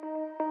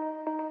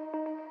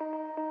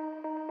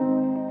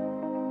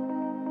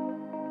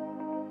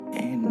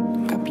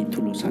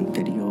capítulos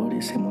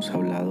anteriores hemos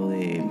hablado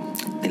de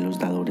los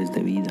dadores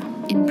de vida.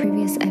 In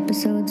previous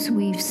episodes,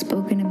 we've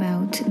spoken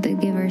about the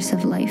givers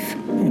of life.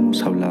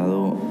 Hemos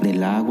hablado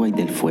del agua y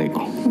del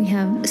fuego. We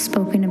have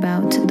spoken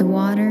about the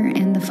water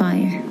and the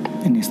fire.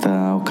 En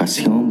esta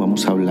ocasión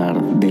vamos a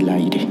hablar del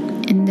aire,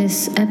 In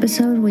this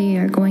episode, we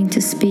are going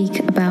to speak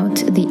about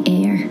the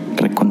air,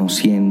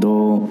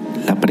 reconociendo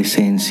la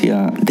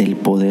presencia del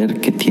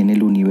poder que tiene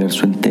el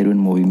universo entero en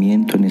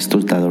movimiento en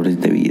estos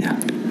dadores de vida.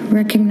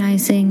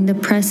 recognizing the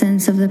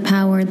presence of the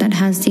power that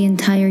has the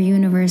entire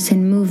universe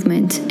in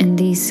movement in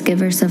these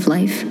givers of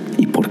life.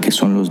 ¿Y por qué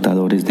son los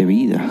dadores de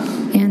vida?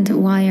 And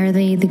why are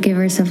they the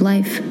givers of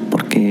life?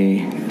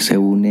 Porque se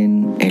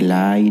unen el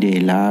aire,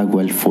 el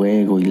agua, el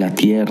fuego y la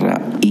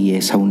tierra, y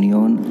esa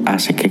unión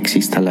hace que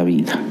exista la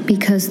vida.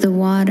 Because the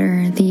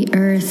water, the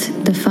earth,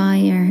 the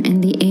fire,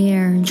 and the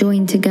air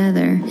join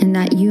together, and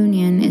that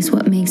union is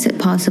what makes it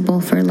possible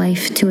for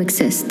life to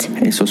exist.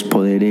 Esos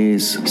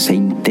poderes se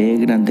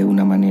integran de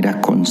una manera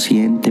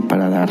consciente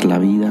para dar la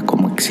vida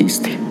como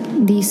existe.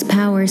 These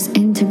powers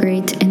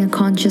integrate in a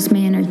conscious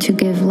manner to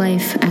give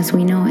life as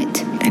we know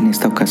it. En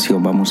esta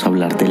ocasión vamos a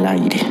hablar del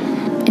aire,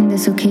 In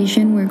this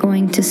occasion, we're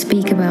going to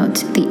speak about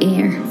the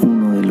air,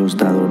 uno de los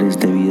dadores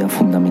de vida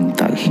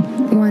fundamental,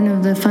 one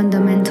of the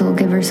fundamental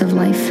givers of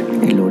life,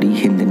 el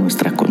origen de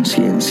nuestra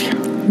conciencia.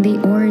 the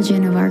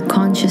origin of our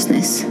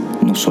consciousness.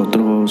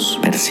 Nosotros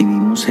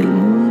percibimos el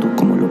mundo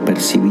como lo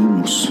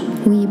percibimos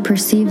We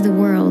perceive the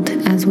world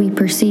as we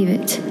perceive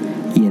it,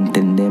 y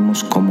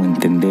entendemos como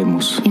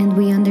entendemos, and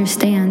we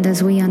understand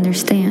as we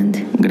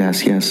understand,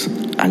 gracias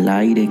al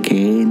aire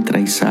que entra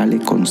y sale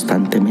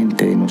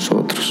constantemente de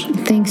nosotros.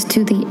 thanks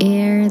to the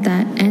air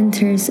that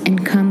enters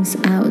and comes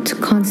out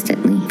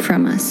constantly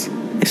from us.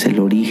 Es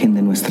el origen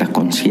de nuestra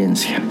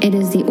conciencia, It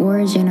is the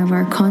origin of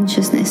our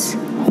consciousness,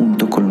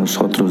 junto con los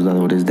otros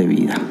dadores de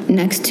vida.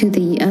 next to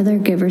the other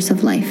givers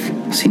of life.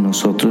 Si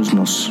nosotros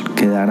nos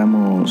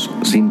quedáramos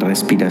sin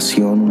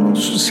respiración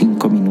unos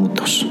 5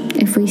 minutos,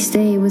 If we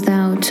stay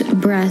without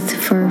breath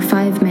for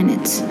 5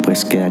 minutes,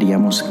 pues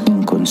quedaríamos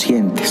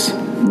inconscientes,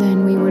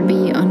 then we would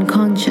be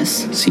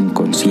unconscious, sin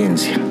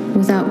conciencia.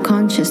 without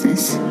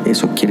consciousness.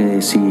 Eso quiere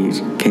decir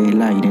que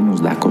el aire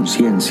nos da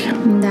conciencia.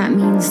 That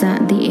means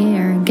that the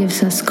air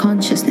gives us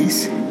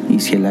consciousness. Y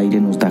si el aire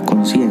nos da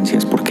conciencia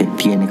es porque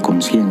tiene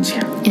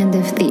conciencia. And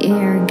if the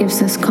air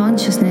gives us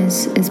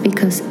consciousness, it's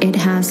because it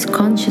has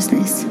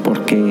consciousness.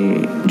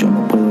 Porque yo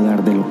no puedo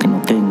dar de lo que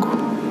no tengo.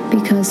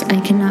 Because I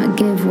cannot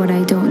give what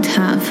I don't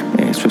have.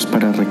 Eso es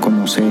para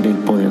reconocer el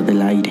poder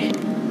del aire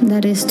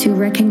That is to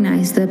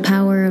recognize the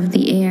power of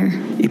the air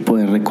y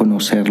poder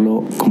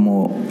reconocerlo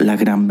como la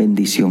gran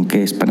bendición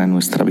que es para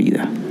nuestra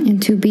vida.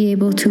 and to be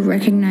able to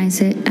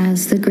recognize it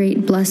as the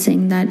great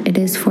blessing that it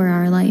is for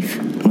our life.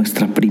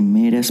 Nuestra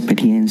primera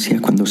experiencia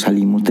cuando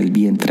salimos del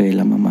vientre de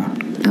la mamá.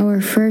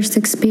 Our first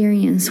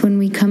experience when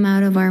we come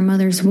out of our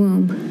mother's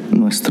womb,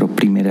 Nuestro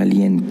primer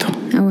aliento.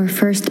 our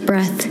first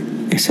breath.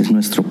 Ese es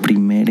nuestro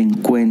primer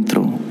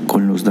encuentro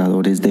con los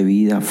dadores de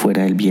vida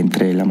fuera del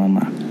vientre de la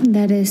mamá.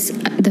 That is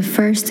the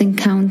first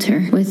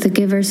encounter with the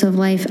givers of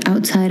life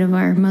outside of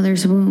our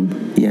mother's womb.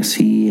 Y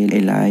así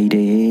el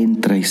aire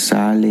entra y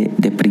sale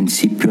de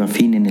principio a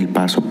fin en el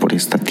paso por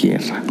esta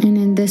tierra. And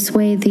in this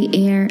way, the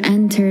air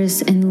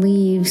enters and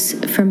leaves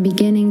from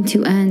beginning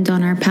to end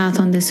on our path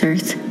on this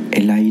earth.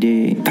 El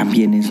aire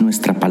también es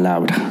nuestra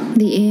palabra.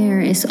 The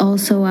air is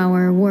also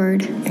our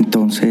word.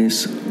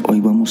 Entonces, hoy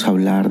vamos a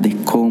hablar de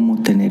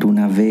cómo tener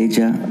una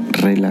bella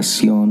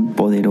relación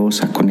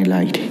poderosa con el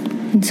aire.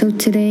 And so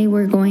today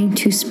we're going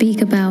to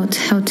speak about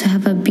how to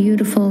have a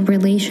beautiful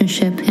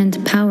relationship and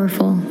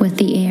powerful with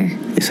the air.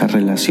 Esa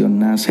relación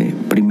nace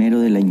primero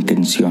de la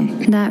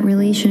intención That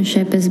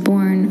relationship is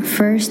born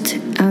first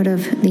out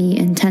of the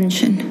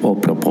intention o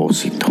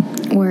propósito.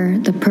 or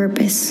the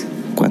purpose.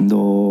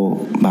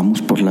 Cuando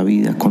vamos por la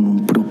vida con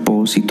un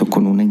propósito,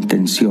 con una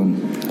intención,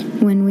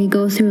 When we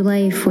go through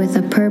life with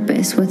a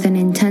purpose, with an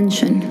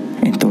intention,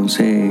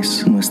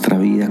 entonces nuestra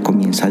vida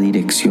comienza a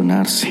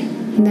direccionarse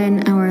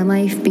then our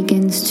life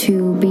begins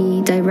to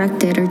be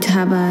directed or to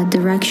have a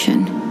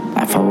direction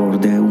a favor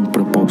de un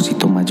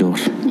propósito mayor,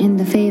 in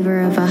the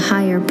favor of a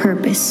higher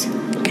purpose,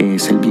 que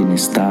es el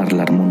bienestar,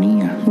 la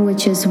armonía,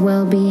 which is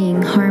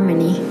well-being,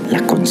 harmony, la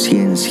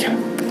conciencia.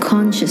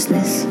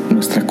 consciousness.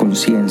 Nuestra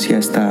conciencia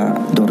está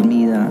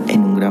dormida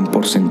en un gran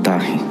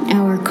porcentaje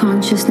Our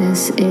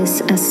consciousness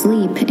is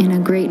asleep in a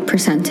great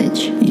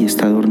percentage. y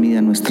está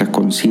dormida nuestra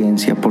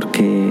conciencia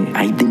porque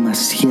hay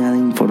demasiada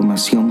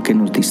información que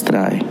nos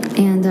distrae.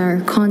 And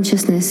our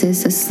consciousness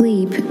is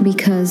asleep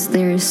because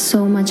there is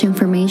so much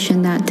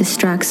information that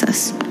distracts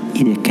us.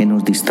 ¿Y de qué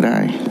nos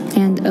distrae?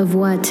 And of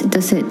what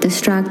does it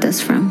distract us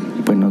from?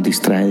 Pues nos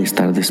distrae de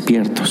estar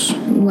despiertos.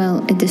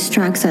 Well, it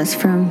distracts us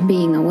from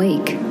being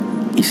awake.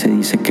 Y se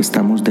dice que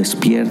estamos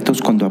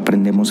despiertos cuando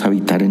aprendemos a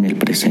habitar en el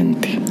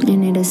presente.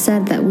 And it is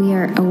said that we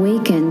are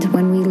awakened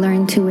when we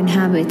learn to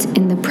inhabit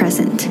in the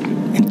present.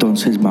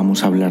 Entonces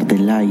vamos a hablar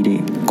del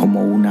aire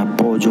como un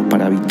apoyo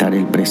para habitar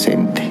el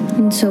presente.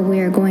 And so we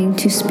are going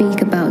to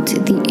speak about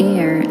the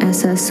air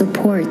as a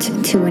support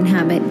to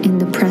inhabit in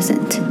the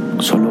present.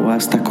 Solo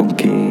basta con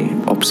que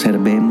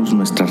observemos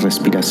nuestra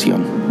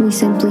respiración, We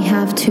simply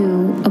have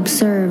to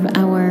observe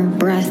our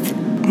breath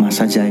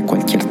más allá de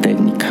cualquier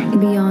técnica.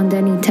 beyond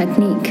any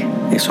technique.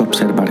 Es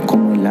observar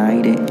cómo el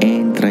aire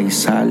entra y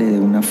sale de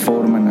una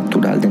forma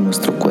natural de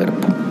nuestro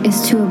cuerpo.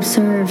 Is to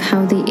observe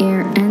how the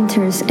air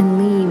enters and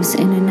leaves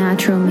in a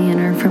natural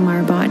manner from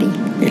our body.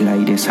 El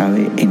aire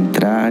sabe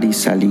entrar y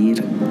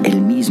salir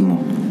él mismo.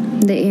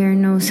 The air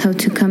knows how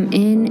to come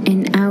in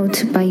and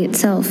out by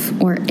itself,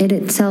 or it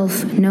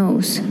itself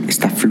knows.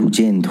 Está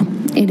fluyendo.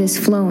 It is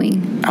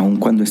flowing. Aun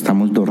cuando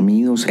estamos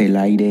dormidos, el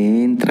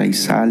aire entra y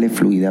sale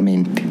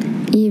fluidamente.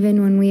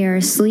 Even when we are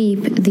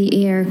asleep,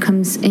 the air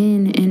comes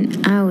in and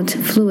out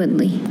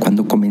fluidly.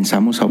 Cuando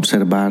comenzamos a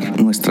observar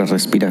nuestra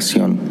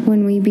respiración,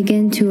 When we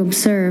begin to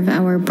observe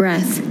our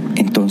breath,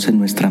 entonces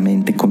nuestra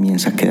mente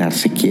comienza a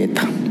quedarse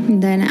quieta.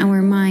 then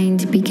our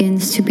mind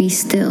begins to be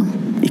still.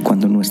 Y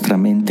cuando nuestra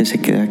mente se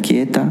queda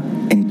quieta,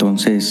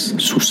 entonces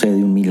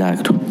sucede un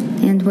milagro.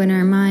 And when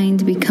our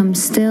mind becomes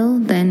still,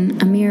 then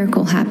a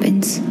miracle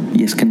happens.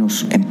 Y es que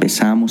nos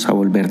empezamos a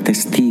volver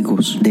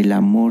testigos del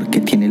amor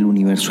que tiene el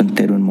universo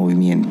entero en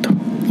movimiento.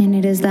 And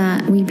it is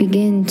that we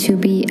begin to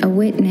be a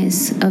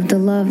witness of the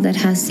love that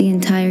has the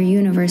entire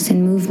universe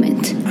in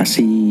movement.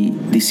 Así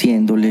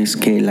diciéndoles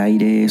que el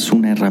aire es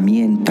una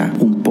herramienta,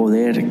 un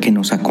poder que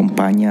nos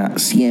acompaña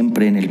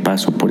siempre en el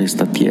paso por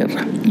esta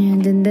tierra.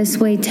 And in this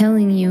way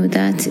telling you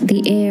that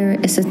the air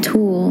is a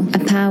tool, a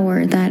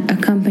power that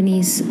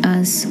accompanies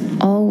us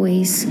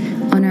always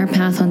on our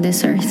path on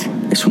this earth.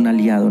 Es un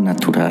aliado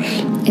natural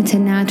It's a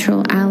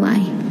natural ally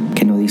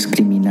que no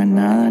discrimina a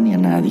nada ni a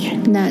nadie.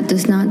 that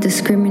does not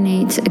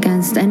discriminate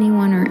against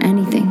anyone or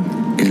anything.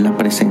 Es la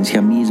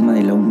presencia misma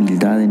de la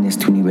humildad en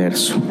este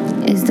universo.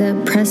 Is the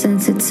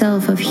presence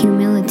itself of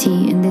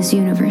humility in this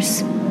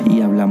universe. Y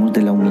hablamos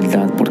de la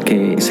humildad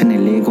porque es en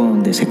el ego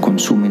donde se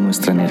consume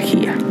nuestra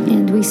energía.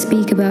 And we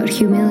speak about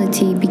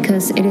humility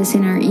because it is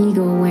in our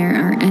ego where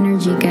our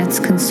energy gets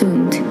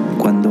consumed.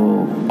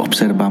 Cuando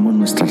observamos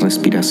nuestra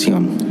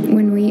respiración,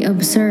 When we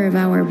observe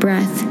our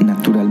breath,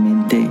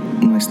 naturalmente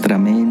nuestra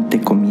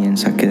mente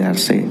comienza a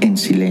quedarse en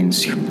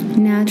silencio.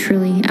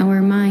 naturally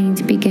our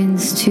mind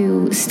begins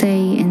to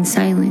stay in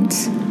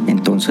silence.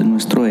 Entonces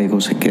nuestro ego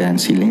se queda en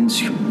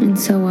silencio. And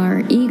so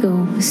our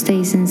ego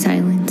stays in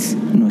silence.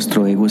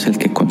 Nuestro ego es el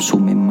que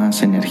consume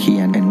más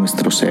energía en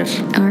nuestro ser.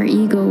 Our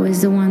ego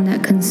is the one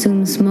that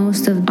consumes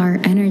most of our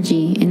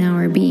energy in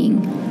our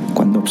being.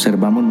 Cuando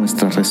observamos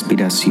nuestra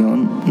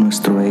respiración,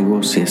 nuestro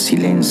ego se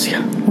silencia.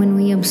 When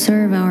we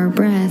observe our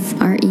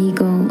breath, our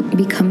ego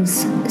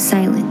becomes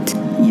silent.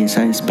 Y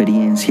esa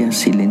experiencia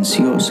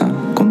silenciosa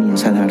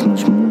comienza a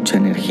darnos mucha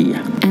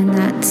energía. And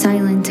that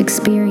silent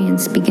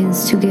experience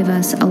begins to give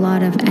us a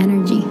lot of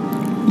energy.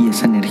 Y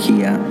esa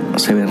energía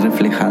se ve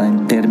reflejada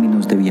en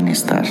términos de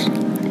bienestar.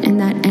 And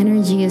that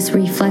energy is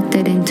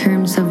reflected in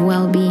terms of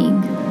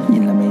well-being. Y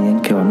en la medida en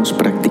que vamos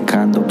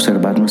practicando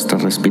observar nuestra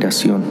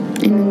respiración,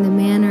 And in the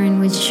manner in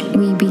which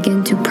we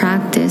begin to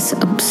practice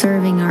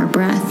observing our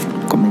breath,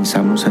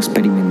 comenzamos a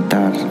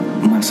experimentar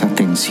más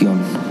atención.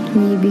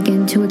 we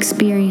begin to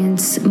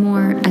experience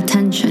more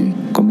attention.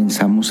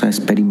 Comenzamos a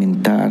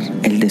experimentar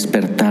el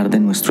despertar de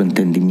nuestro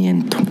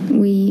entendimiento.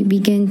 We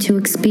begin to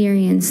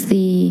experience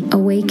the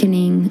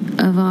awakening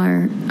of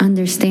our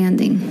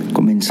understanding.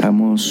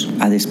 Comenzamos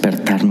a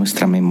despertar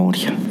nuestra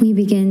memoria, We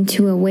begin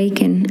to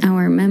awaken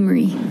our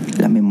memory,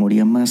 la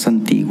memoria más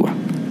antigua,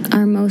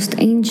 our most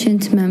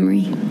ancient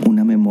memory,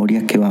 una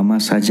memoria que va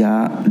más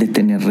allá de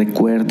tener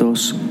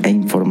recuerdos e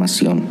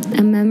información.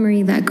 a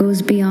memory that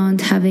goes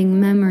beyond having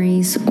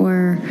memories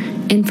or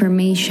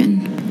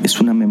information. Es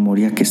una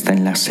memoria que está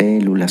en las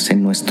células,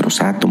 en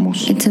nuestros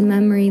átomos. It's a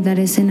memory that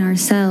is in our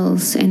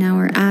cells, in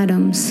our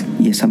atoms,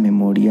 Y esa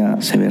memoria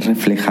se ve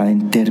reflejada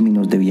en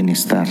términos de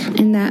bienestar.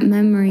 and that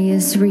memory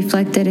is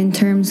reflected in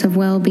terms of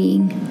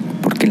well-being,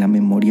 Porque la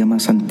memoria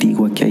más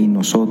antigua que hay en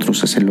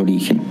nosotros es el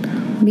origen.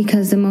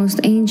 because the most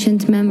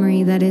ancient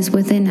memory that is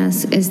within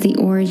us is the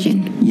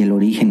origin, Y el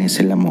origen es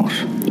el amor.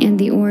 and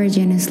the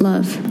origin is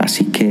love.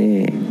 Así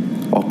que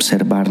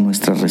observar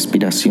nuestra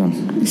respiración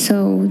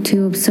So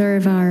to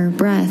observe our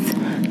breath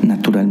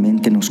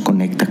naturalmente nos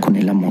conecta con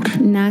el amor,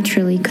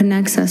 naturally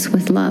connects us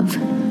with love,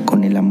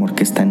 con el amor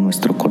que está en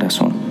nuestro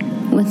corazón.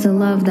 with the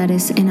love that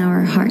is in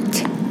our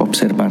heart.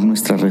 Observar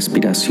nuestra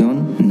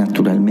respiración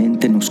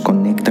naturalmente nos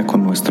conecta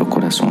con nuestro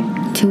corazón.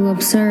 To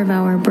observe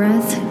our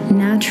breath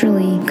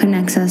naturally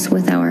connects us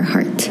with our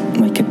heart.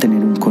 No hay que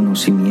tener un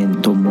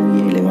conocimiento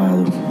muy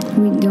elevado,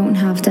 We don't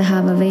have to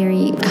have a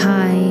very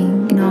high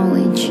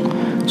knowledge.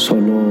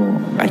 solo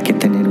hay que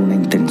tener una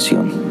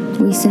intención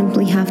We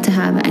simply have to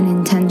have an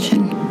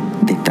intention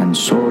de tan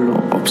solo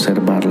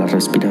observar la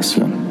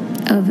respiración.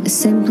 of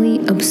simply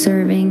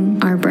observing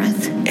our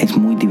breath. Es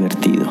muy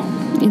divertido.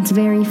 It's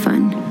very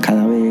fun.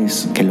 Cada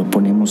vez que lo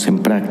ponemos en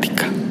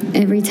práctica,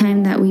 Every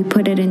time that we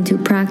put it into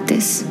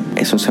practice,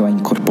 eso se va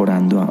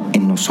incorporando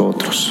en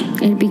nosotros.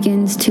 it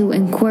begins to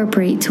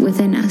incorporate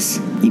within us.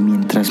 Y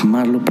mientras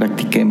más lo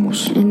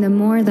practiquemos, And the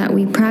more that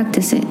we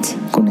practice it,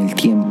 con el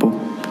tiempo,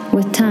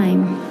 with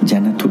time, ya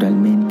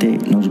naturalmente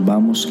nos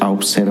vamos a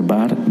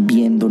observar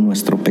viendo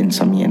nuestro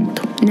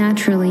pensamiento.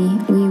 naturally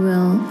we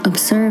will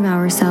observe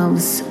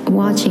ourselves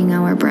watching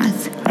our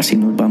breath. Así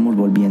nos vamos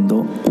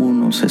volviendo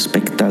unos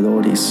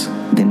espectadores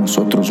de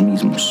nosotros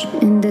mismos.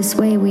 In this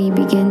way we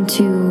begin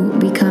to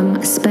become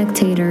a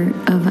spectator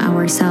of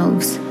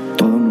ourselves.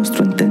 Todo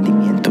nuestro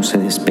entendimiento se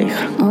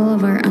despeja. All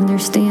of our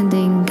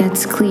understanding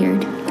gets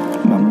cleared.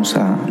 Vamos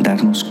a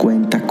darnos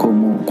cuenta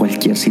cómo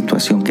cualquier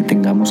situación que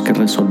tengamos que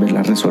resolver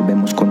la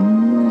resolvemos con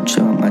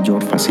mucha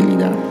mayor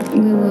facilidad.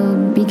 We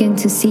will begin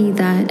to see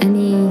that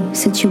any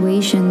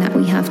situation that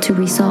we have to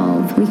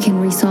resolve, we can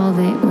resolve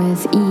it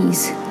with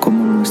ease.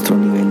 Cómo nuestro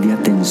nivel de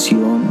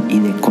atención y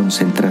de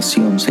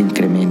concentración se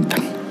incrementa.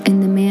 In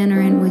the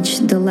manner in which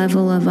the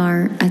level of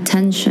our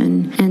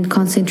attention and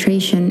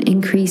concentration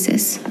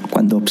increases.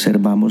 Cuando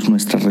observamos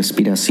nuestra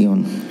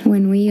respiración,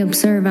 When we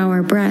observe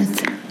our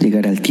breath,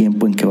 llegará el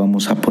tiempo en que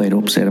vamos a poder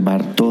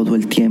observar todo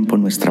el tiempo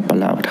nuestra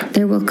palabra.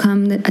 there will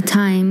come a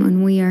time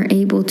when we are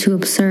able to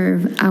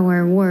observe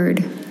our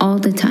word all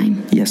the time.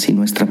 Y así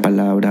nuestra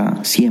palabra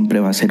siempre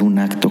va a ser un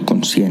acto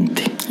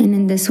consciente. And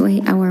in this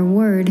way, our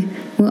word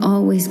will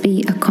always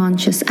be a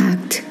conscious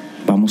act.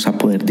 Vamos a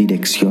poder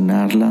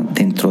direccionarla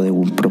dentro de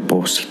un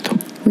propósito.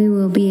 We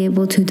will be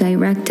able to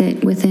direct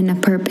it within a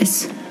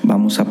purpose.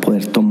 Vamos a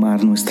poder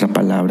tomar nuestra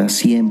palabra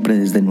siempre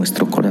desde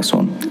nuestro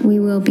corazón. We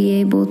will be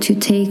able to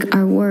take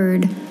our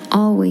word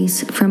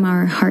always from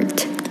our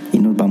heart. Y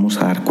nos vamos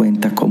a dar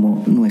cuenta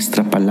cómo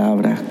nuestra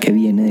palabra que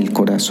viene del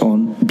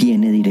corazón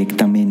viene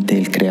directamente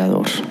del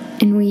Creador.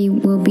 And we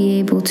will be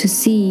able to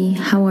see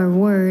how our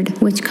word,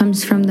 which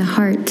comes from the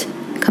heart,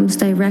 comes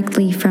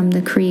directly from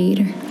the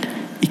Creator.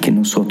 Y que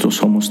nosotros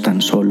somos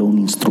tan solo un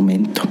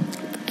instrumento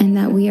And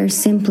that we are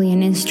simply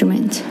an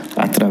instrument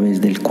a través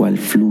del cual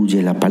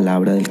fluye la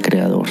palabra del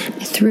Creador.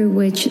 through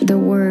which the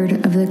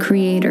word of the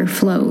Creator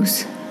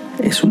flows.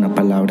 Es una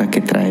palabra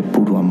que trae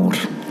puro amor.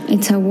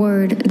 It's a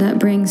word that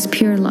brings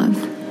pure love.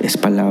 Es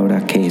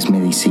palabra que es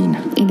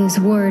medicina, It is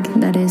word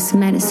that is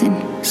medicine,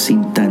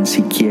 sin tan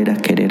siquiera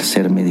querer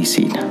ser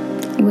medicina,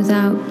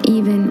 without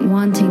even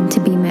wanting to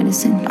be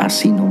medicine.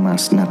 así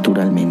nomás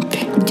naturalmente.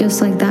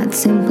 Just like that,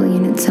 simply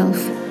in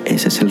itself.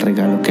 Ese es el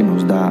regalo que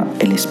nos da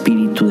el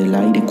espíritu del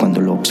aire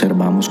cuando lo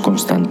observamos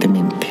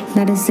constantemente.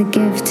 That is the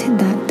gift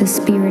that the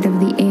spirit of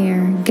the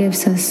air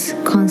gives us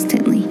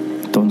constantly.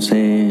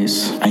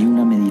 Entonces hay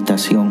una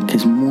meditación que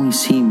es muy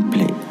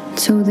simple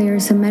So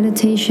there's a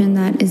meditation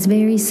that is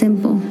very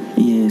simple,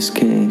 y es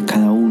que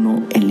cada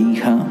uno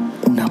elija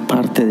una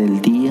parte del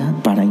día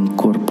para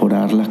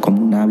incorporarla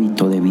como un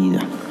hábito de vida.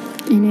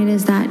 and it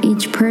is that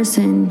each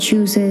person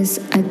chooses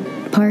a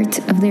part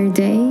of their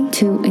day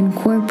to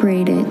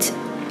incorporate it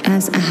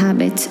as a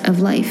habit of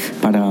life,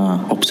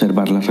 Para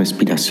observar la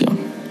respiración.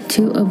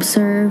 to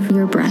observe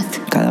your breath.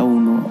 Cada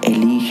uno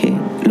elige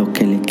lo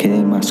que le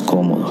quede más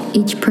cómodo.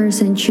 Each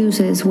person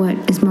chooses what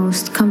is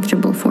most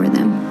comfortable for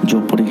them.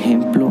 Yo, por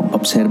ejemplo,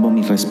 observo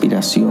mi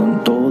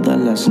respiración todas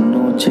las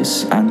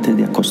noches antes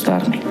de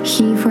acostarme.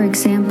 He, for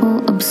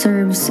example,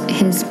 observes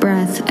his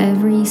breath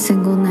every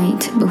single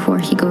night before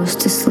he goes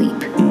to sleep.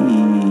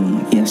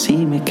 Y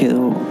así me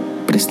quedo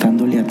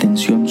prestándole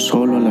atención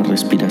solo a la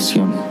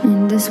respiración.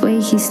 In this way,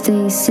 he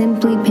stays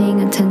simply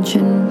paying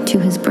attention to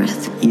his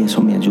breath. Y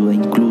eso me ayuda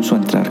incluso a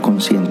entrar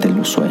consciente en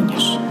los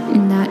sueños.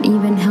 And that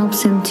even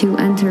helps him to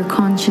enter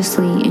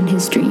consciously in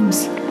his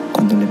dreams.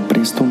 Cuando le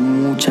presto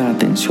mucha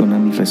atención a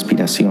mi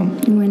respiración,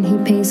 When he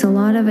pays a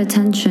lot of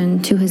attention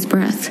to his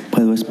breath,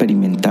 puedo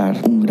experimentar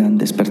un gran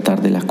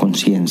despertar de la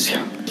conciencia.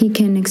 he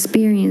can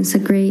experience a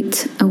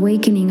great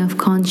awakening of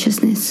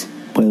consciousness.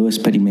 Puedo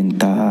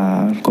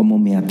experimentar cómo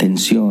mi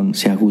atención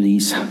se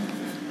agudiza.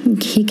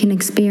 He can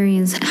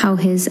experience how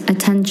his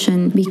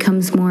attention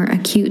becomes more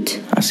acute.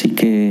 Así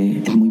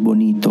que es muy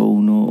bonito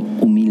uno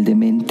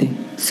humildemente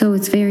So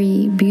it's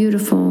very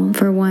beautiful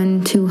for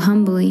one to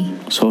humbly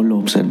solo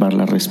observar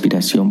la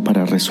respiración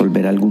para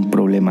resolver algún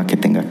problema que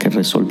tenga que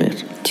resolver.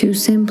 to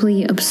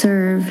simply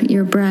observe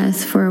your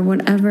breath for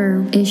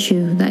whatever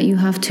issue that you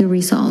have to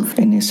resolve.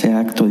 En ese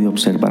acto de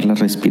observar la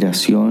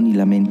respiración y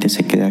la mente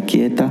se queda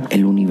quieta,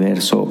 el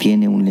universo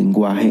tiene un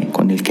lenguaje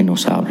con el que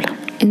nos habla.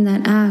 In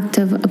that act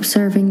of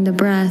observing the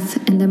breath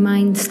and the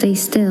mind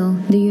stays still,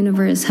 the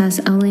universe has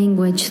a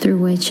language through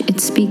which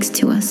it speaks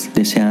to us.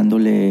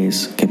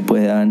 Deseándoles que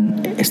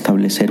puedan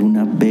establecer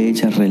una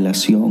bella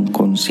relación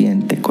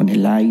consciente con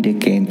el aire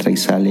que entra y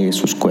sale de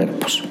sus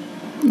cuerpos.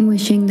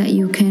 Wishing that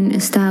you can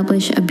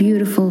establish a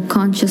beautiful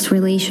conscious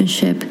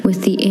relationship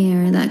with the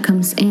air that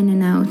comes in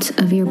and out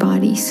of your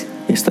bodies.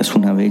 Esta es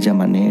una bella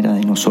manera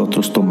de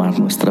nosotros tomar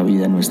nuestra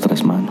vida en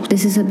nuestras manos.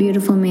 This is a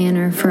beautiful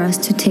manner for us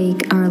to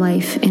take our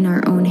life in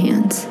our own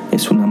hands.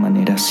 Es una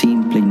manera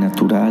simple y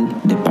natural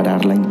de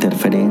parar la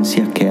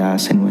interferencia que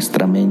hace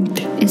nuestra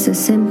mente. It's a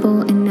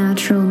simple and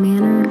natural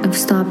manner of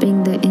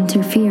stopping the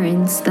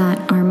interference that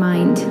our mind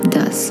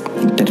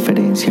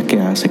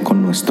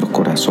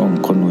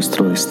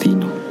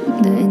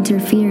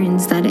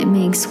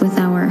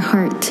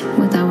heart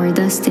with our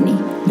destiny.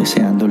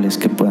 Deseándoles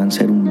que puedan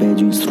ser un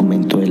bello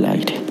instrumento del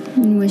aire.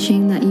 And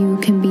wishing that you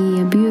can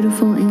be a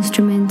beautiful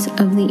instrument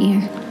of the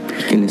air.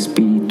 Que el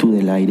espíritu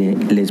del aire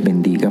les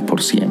bendiga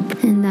por siempre.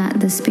 And that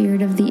the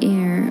spirit of the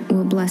air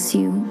will bless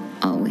you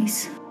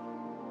always.